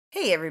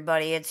Hey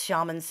everybody, it's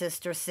Shaman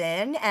Sister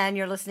Sin, and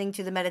you're listening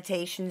to the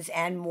Meditations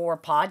and More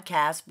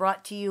podcast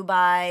brought to you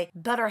by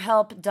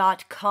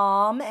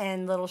BetterHelp.com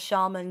and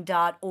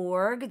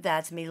LittleShaman.org.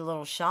 That's me,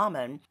 Little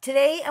Shaman.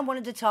 Today I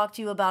wanted to talk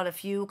to you about a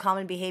few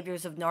common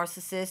behaviors of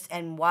narcissists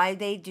and why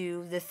they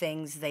do the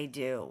things they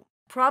do.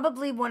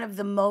 Probably one of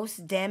the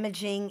most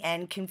damaging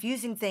and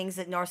confusing things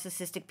that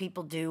narcissistic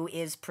people do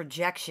is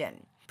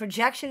projection.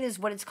 Projection is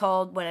what it's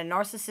called when a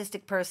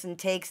narcissistic person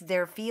takes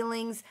their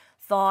feelings,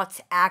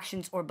 thoughts,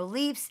 actions, or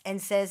beliefs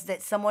and says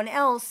that someone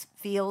else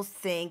feels,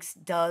 thinks,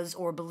 does,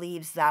 or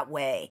believes that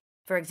way.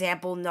 For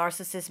example,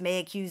 narcissists may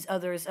accuse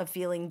others of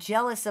feeling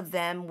jealous of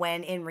them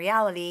when in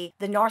reality,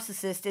 the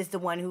narcissist is the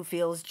one who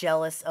feels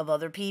jealous of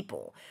other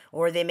people.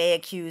 Or they may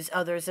accuse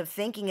others of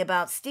thinking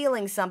about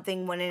stealing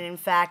something when in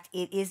fact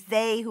it is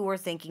they who are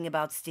thinking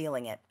about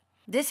stealing it.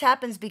 This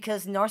happens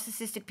because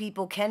narcissistic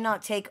people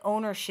cannot take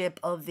ownership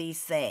of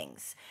these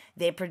things.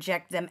 They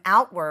project them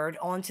outward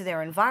onto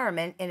their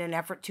environment in an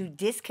effort to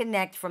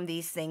disconnect from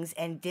these things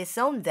and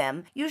disown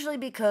them, usually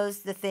because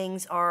the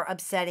things are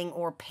upsetting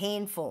or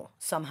painful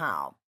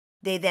somehow.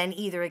 They then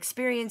either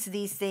experience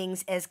these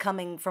things as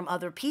coming from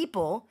other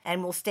people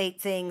and will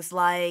state things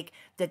like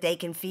that they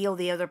can feel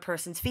the other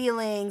person's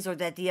feelings or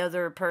that the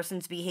other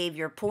person's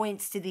behavior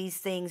points to these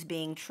things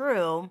being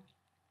true.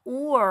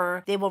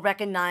 Or they will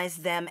recognize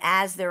them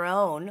as their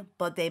own,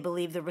 but they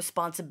believe the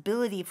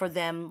responsibility for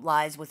them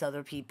lies with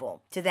other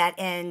people. To that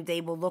end, they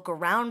will look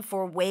around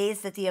for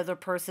ways that the other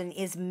person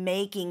is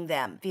making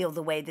them feel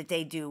the way that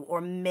they do,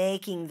 or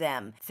making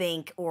them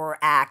think or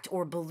act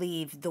or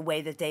believe the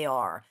way that they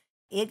are.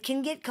 It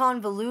can get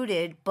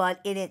convoluted,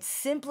 but in its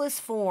simplest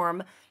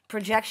form,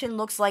 projection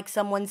looks like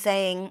someone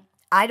saying,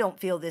 I don't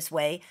feel this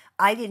way,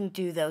 I didn't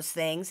do those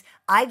things,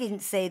 I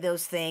didn't say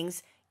those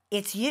things,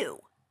 it's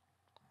you.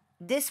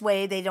 This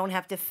way, they don't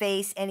have to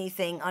face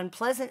anything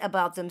unpleasant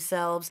about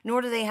themselves,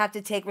 nor do they have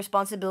to take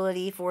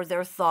responsibility for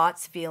their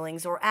thoughts,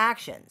 feelings, or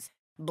actions.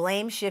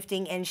 Blame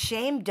shifting and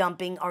shame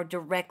dumping are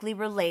directly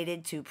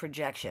related to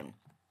projection.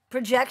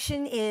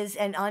 Projection is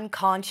an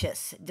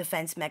unconscious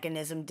defense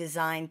mechanism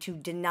designed to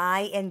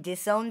deny and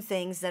disown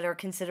things that are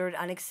considered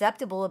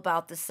unacceptable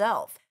about the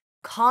self.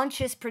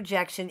 Conscious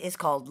projection is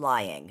called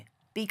lying.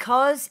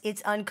 Because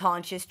it's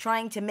unconscious,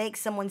 trying to make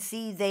someone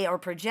see they are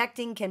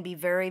projecting can be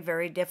very,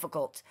 very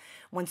difficult.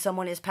 When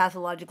someone is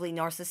pathologically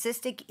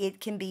narcissistic,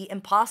 it can be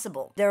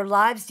impossible. Their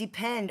lives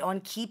depend on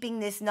keeping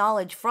this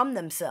knowledge from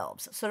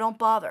themselves, so don't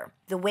bother.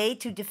 The way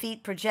to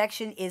defeat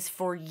projection is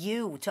for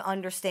you to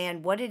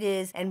understand what it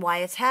is and why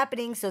it's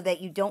happening so that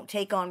you don't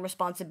take on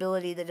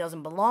responsibility that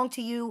doesn't belong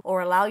to you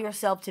or allow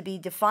yourself to be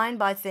defined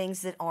by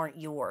things that aren't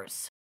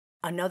yours.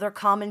 Another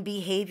common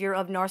behavior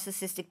of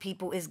narcissistic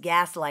people is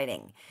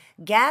gaslighting.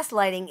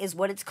 Gaslighting is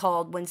what it's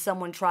called when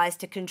someone tries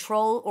to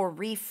control or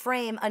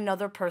reframe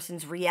another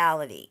person's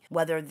reality,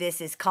 whether this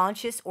is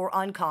conscious or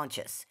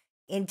unconscious.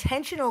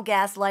 Intentional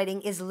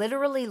gaslighting is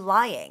literally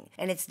lying,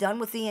 and it's done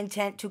with the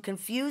intent to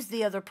confuse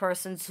the other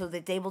person so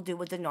that they will do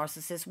what the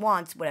narcissist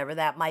wants, whatever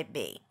that might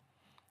be.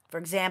 For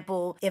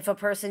example, if a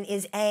person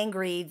is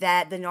angry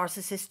that the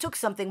narcissist took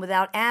something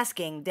without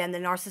asking, then the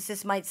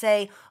narcissist might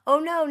say, oh,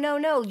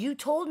 no, you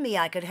told me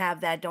I could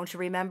have that, don't you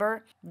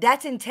remember?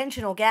 That's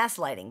intentional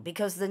gaslighting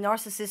because the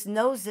narcissist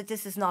knows that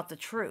this is not the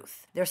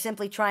truth. They're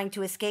simply trying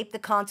to escape the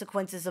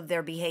consequences of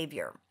their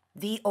behavior.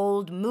 The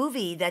old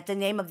movie that the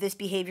name of this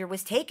behavior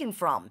was taken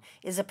from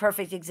is a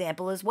perfect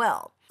example as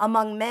well.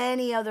 Among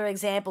many other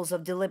examples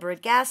of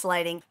deliberate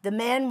gaslighting, the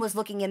man was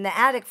looking in the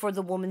attic for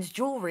the woman's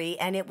jewelry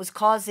and it was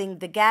causing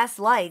the gas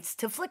lights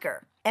to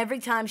flicker. Every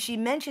time she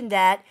mentioned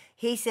that,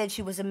 he said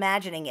she was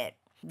imagining it.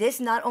 This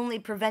not only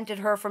prevented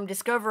her from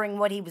discovering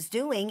what he was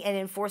doing and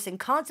enforcing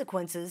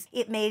consequences,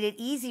 it made it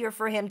easier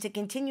for him to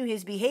continue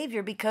his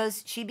behavior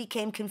because she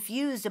became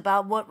confused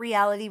about what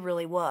reality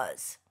really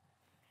was.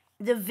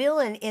 The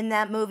villain in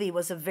that movie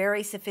was a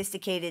very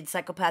sophisticated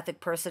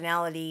psychopathic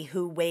personality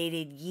who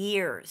waited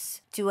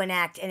years to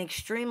enact an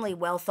extremely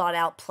well thought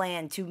out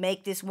plan to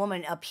make this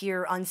woman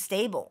appear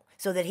unstable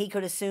so that he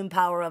could assume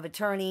power of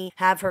attorney,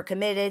 have her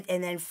committed,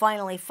 and then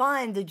finally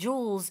find the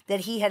jewels that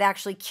he had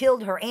actually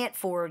killed her aunt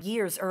for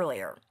years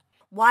earlier.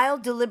 While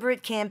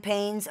deliberate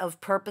campaigns of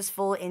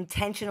purposeful,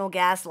 intentional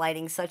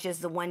gaslighting, such as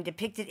the one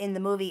depicted in the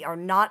movie, are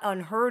not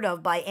unheard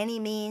of by any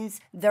means,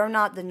 they're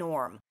not the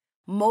norm.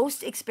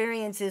 Most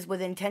experiences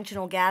with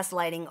intentional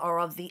gaslighting are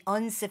of the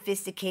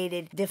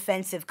unsophisticated,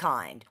 defensive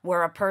kind,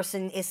 where a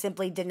person is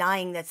simply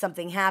denying that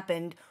something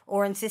happened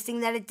or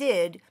insisting that it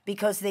did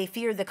because they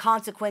fear the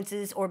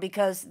consequences or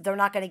because they're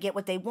not going to get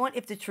what they want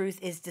if the truth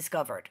is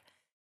discovered.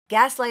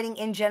 Gaslighting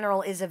in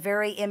general is a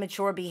very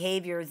immature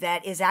behavior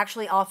that is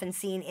actually often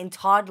seen in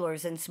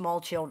toddlers and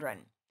small children.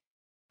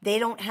 They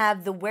don't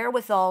have the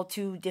wherewithal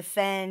to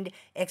defend,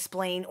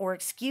 explain, or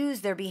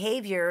excuse their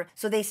behavior,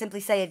 so they simply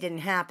say it didn't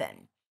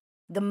happen.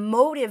 The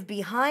motive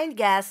behind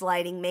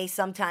gaslighting may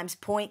sometimes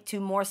point to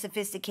more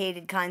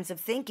sophisticated kinds of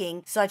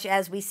thinking, such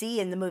as we see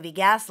in the movie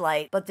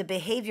Gaslight, but the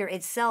behavior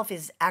itself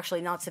is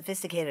actually not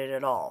sophisticated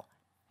at all.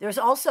 There's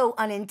also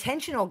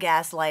unintentional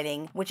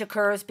gaslighting, which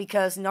occurs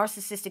because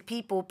narcissistic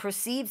people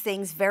perceive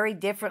things very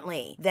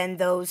differently than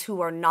those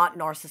who are not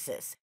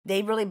narcissists.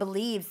 They really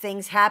believe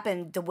things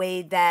happened the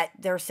way that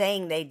they're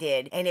saying they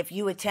did, and if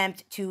you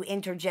attempt to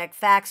interject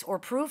facts or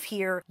proof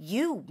here,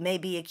 you may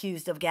be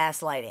accused of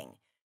gaslighting.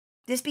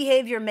 This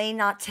behavior may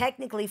not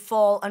technically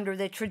fall under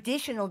the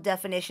traditional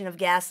definition of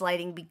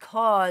gaslighting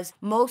because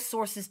most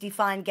sources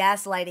define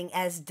gaslighting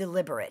as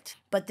deliberate.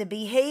 But the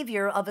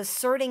behavior of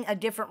asserting a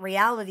different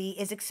reality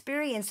is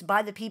experienced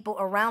by the people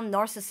around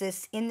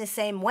narcissists in the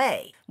same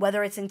way,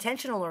 whether it's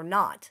intentional or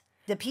not.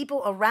 The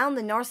people around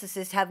the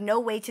narcissist have no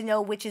way to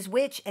know which is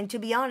which, and to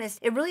be honest,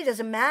 it really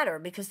doesn't matter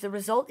because the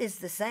result is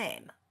the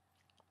same.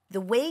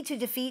 The way to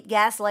defeat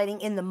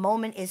gaslighting in the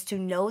moment is to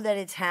know that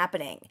it's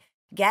happening.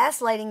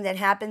 Gaslighting that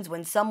happens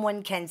when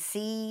someone can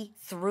see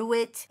through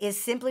it is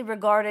simply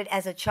regarded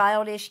as a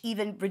childish,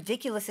 even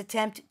ridiculous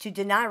attempt to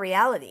deny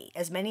reality,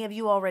 as many of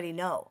you already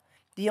know.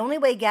 The only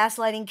way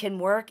gaslighting can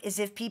work is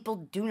if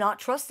people do not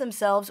trust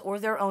themselves or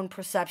their own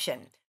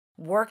perception.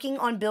 Working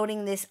on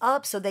building this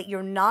up so that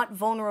you're not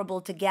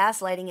vulnerable to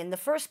gaslighting in the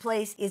first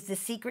place is the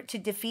secret to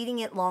defeating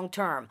it long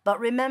term. But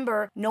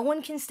remember, no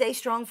one can stay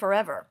strong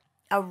forever.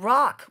 A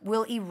rock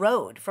will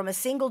erode from a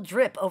single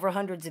drip over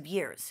hundreds of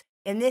years.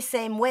 In this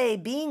same way,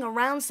 being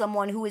around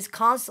someone who is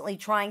constantly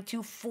trying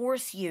to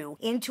force you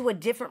into a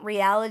different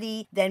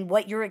reality than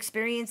what you're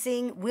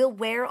experiencing will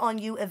wear on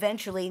you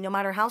eventually, no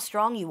matter how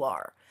strong you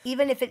are.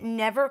 Even if it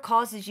never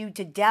causes you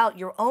to doubt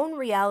your own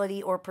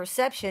reality or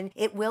perception,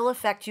 it will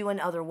affect you in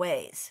other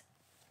ways.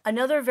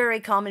 Another very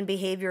common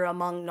behavior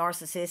among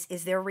narcissists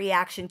is their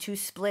reaction to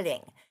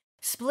splitting.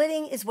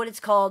 Splitting is what it's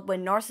called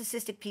when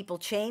narcissistic people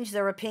change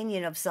their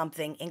opinion of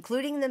something,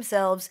 including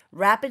themselves,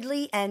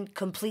 rapidly and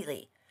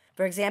completely.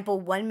 For example,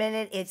 1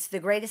 minute it's the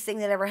greatest thing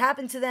that ever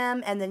happened to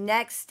them, and the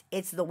next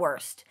it's the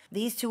worst.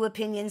 These two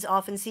opinions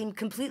often seem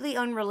completely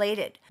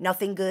unrelated.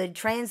 Nothing good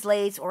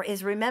translates or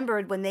is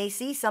remembered when they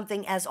see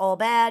something as all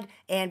bad,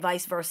 and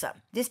vice versa.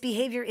 This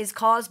behavior is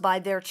caused by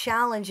their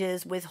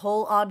challenges with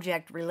whole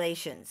object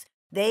relations.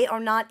 They are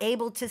not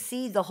able to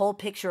see the whole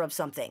picture of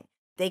something.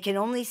 They can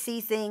only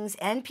see things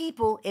and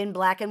people in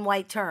black and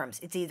white terms.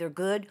 It's either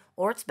good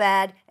or it's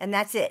bad, and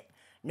that's it.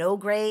 No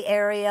gray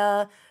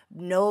area,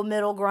 no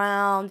middle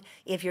ground.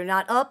 If you're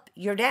not up,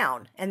 you're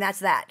down, and that's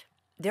that.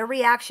 Their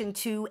reaction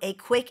to a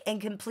quick and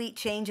complete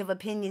change of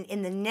opinion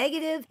in the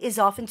negative is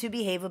often to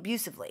behave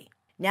abusively.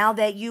 Now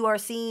that you are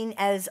seen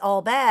as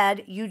all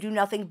bad, you do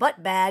nothing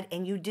but bad,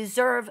 and you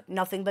deserve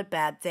nothing but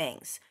bad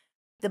things.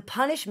 The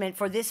punishment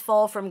for this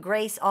fall from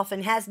grace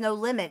often has no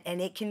limit, and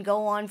it can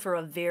go on for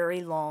a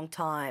very long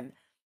time.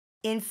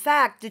 In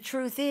fact, the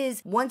truth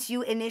is, once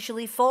you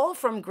initially fall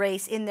from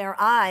grace in their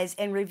eyes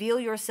and reveal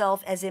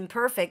yourself as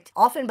imperfect,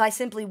 often by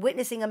simply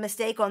witnessing a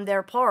mistake on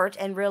their part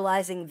and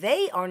realizing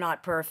they are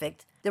not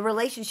perfect, the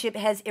relationship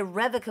has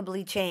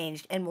irrevocably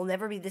changed and will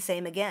never be the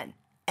same again.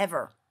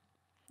 Ever.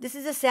 This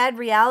is a sad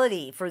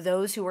reality for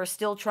those who are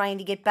still trying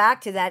to get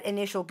back to that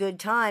initial good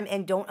time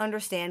and don't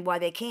understand why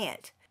they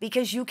can't.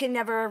 Because you can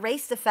never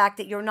erase the fact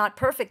that you're not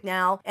perfect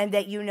now and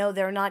that you know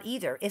they're not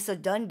either. It's a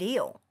done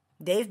deal.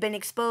 They've been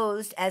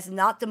exposed as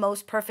not the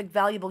most perfect,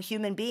 valuable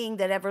human being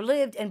that ever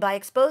lived, and by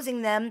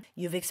exposing them,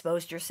 you've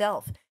exposed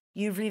yourself.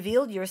 You've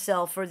revealed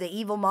yourself for the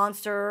evil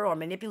monster or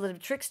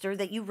manipulative trickster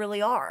that you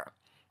really are.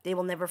 They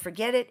will never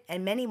forget it,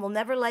 and many will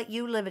never let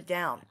you live it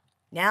down.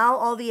 Now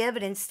all the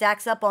evidence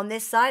stacks up on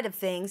this side of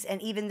things,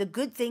 and even the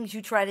good things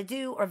you try to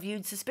do are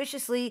viewed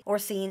suspiciously or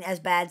seen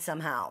as bad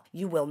somehow.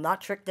 You will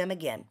not trick them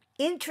again.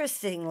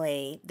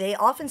 Interestingly, they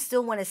often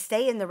still want to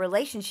stay in the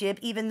relationship,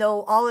 even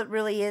though all it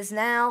really is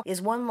now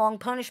is one long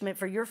punishment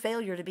for your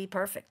failure to be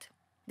perfect.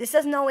 This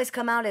doesn't always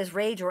come out as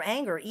rage or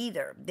anger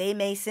either. They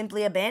may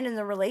simply abandon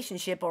the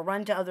relationship or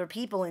run to other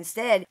people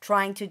instead,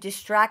 trying to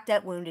distract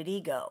that wounded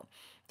ego.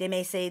 They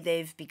may say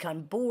they've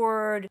become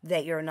bored,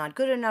 that you're not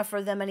good enough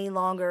for them any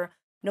longer.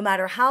 No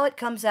matter how it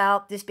comes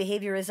out, this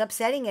behavior is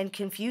upsetting and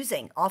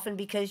confusing, often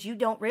because you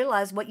don't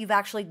realize what you've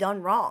actually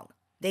done wrong.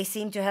 They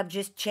seem to have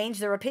just changed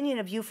their opinion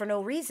of you for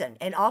no reason,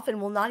 and often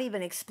will not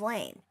even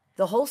explain.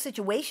 The whole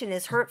situation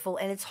is hurtful,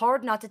 and it's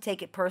hard not to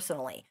take it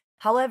personally.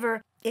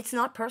 However, it's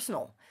not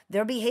personal.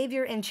 Their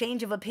behavior and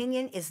change of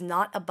opinion is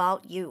not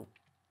about you.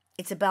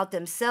 It's about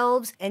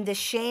themselves and the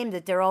shame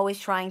that they're always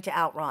trying to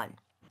outrun.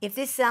 If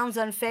this sounds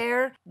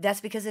unfair, that's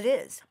because it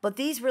is. But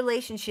these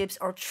relationships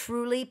are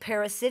truly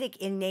parasitic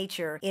in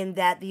nature, in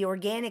that the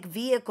organic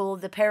vehicle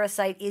the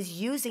parasite is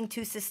using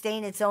to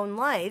sustain its own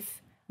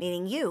life,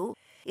 meaning you,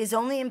 is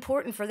only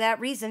important for that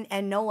reason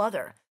and no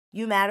other.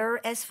 You matter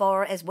as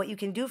far as what you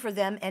can do for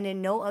them and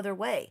in no other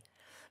way.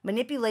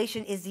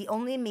 Manipulation is the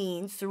only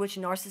means through which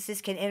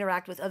narcissists can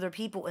interact with other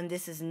people, and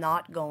this is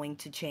not going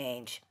to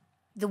change.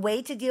 The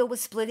way to deal with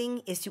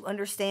splitting is to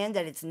understand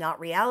that it's not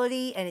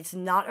reality and it's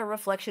not a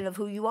reflection of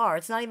who you are.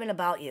 It's not even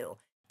about you.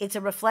 It's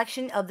a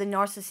reflection of the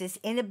narcissist's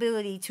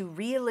inability to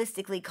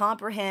realistically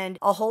comprehend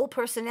a whole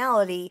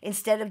personality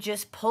instead of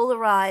just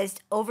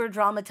polarized,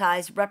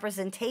 over-dramatized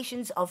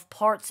representations of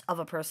parts of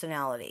a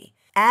personality.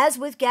 As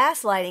with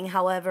gaslighting,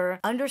 however,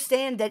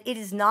 understand that it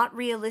is not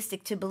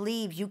realistic to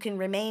believe you can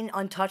remain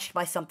untouched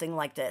by something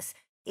like this.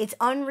 It's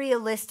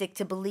unrealistic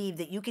to believe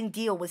that you can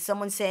deal with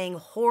someone saying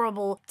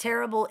horrible,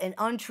 terrible, and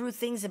untrue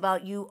things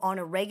about you on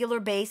a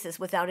regular basis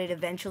without it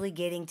eventually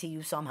getting to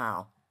you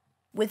somehow.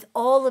 With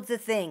all of the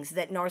things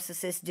that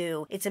narcissists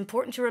do, it's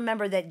important to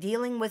remember that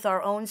dealing with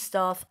our own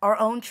stuff, our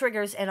own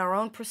triggers, and our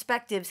own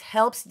perspectives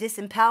helps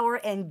disempower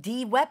and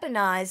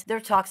de-weaponize their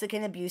toxic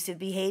and abusive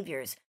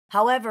behaviors.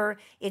 However,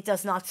 it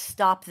does not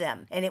stop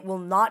them, and it will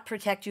not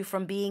protect you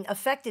from being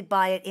affected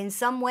by it in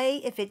some way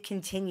if it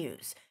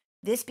continues.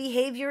 This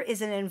behavior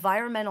is an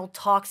environmental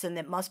toxin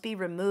that must be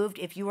removed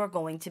if you are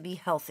going to be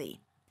healthy.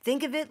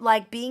 Think of it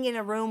like being in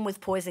a room with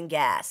poison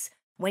gas.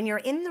 When you're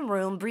in the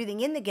room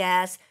breathing in the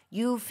gas,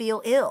 you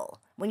feel ill.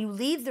 When you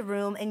leave the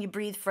room and you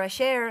breathe fresh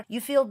air,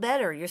 you feel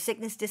better. Your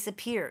sickness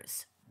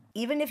disappears.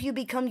 Even if you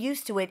become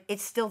used to it,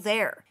 it's still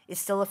there. It's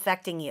still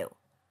affecting you.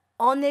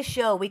 On this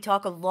show, we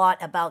talk a lot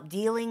about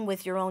dealing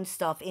with your own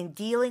stuff, and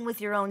dealing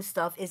with your own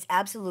stuff is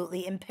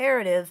absolutely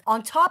imperative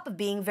on top of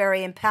being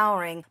very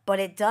empowering, but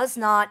it does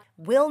not,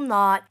 will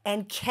not,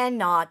 and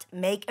cannot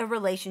make a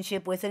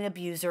relationship with an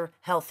abuser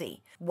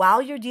healthy.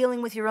 While you're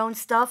dealing with your own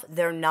stuff,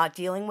 they're not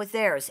dealing with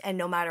theirs, and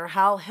no matter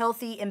how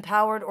healthy,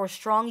 empowered, or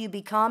strong you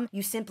become,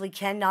 you simply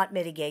cannot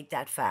mitigate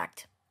that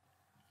fact.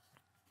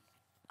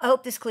 I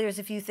hope this clears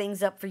a few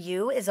things up for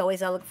you. As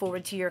always, I look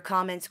forward to your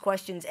comments,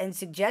 questions, and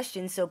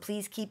suggestions, so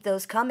please keep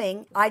those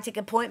coming. I take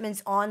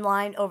appointments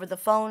online, over the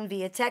phone,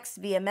 via text,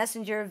 via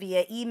messenger,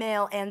 via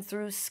email, and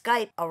through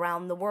Skype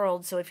around the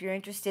world. So if you're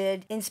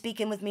interested in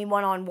speaking with me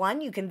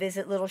one-on-one, you can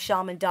visit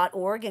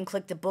littleshaman.org and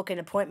click the Book and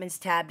Appointments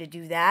tab to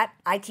do that.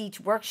 I teach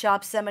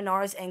workshops,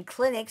 seminars, and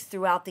clinics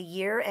throughout the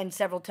year and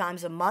several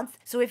times a month.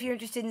 So if you're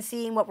interested in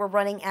seeing what we're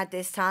running at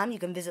this time, you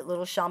can visit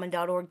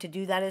littleshaman.org to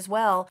do that as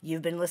well.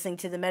 You've been listening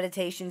to the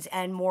Meditations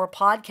and More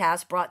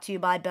podcast brought to you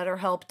by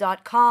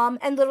betterhelp.com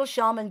and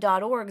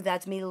littleshaman.org.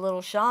 That's me, the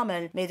Little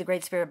Shaman. May the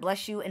Great Spirit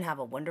bless you and have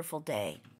a wonderful day.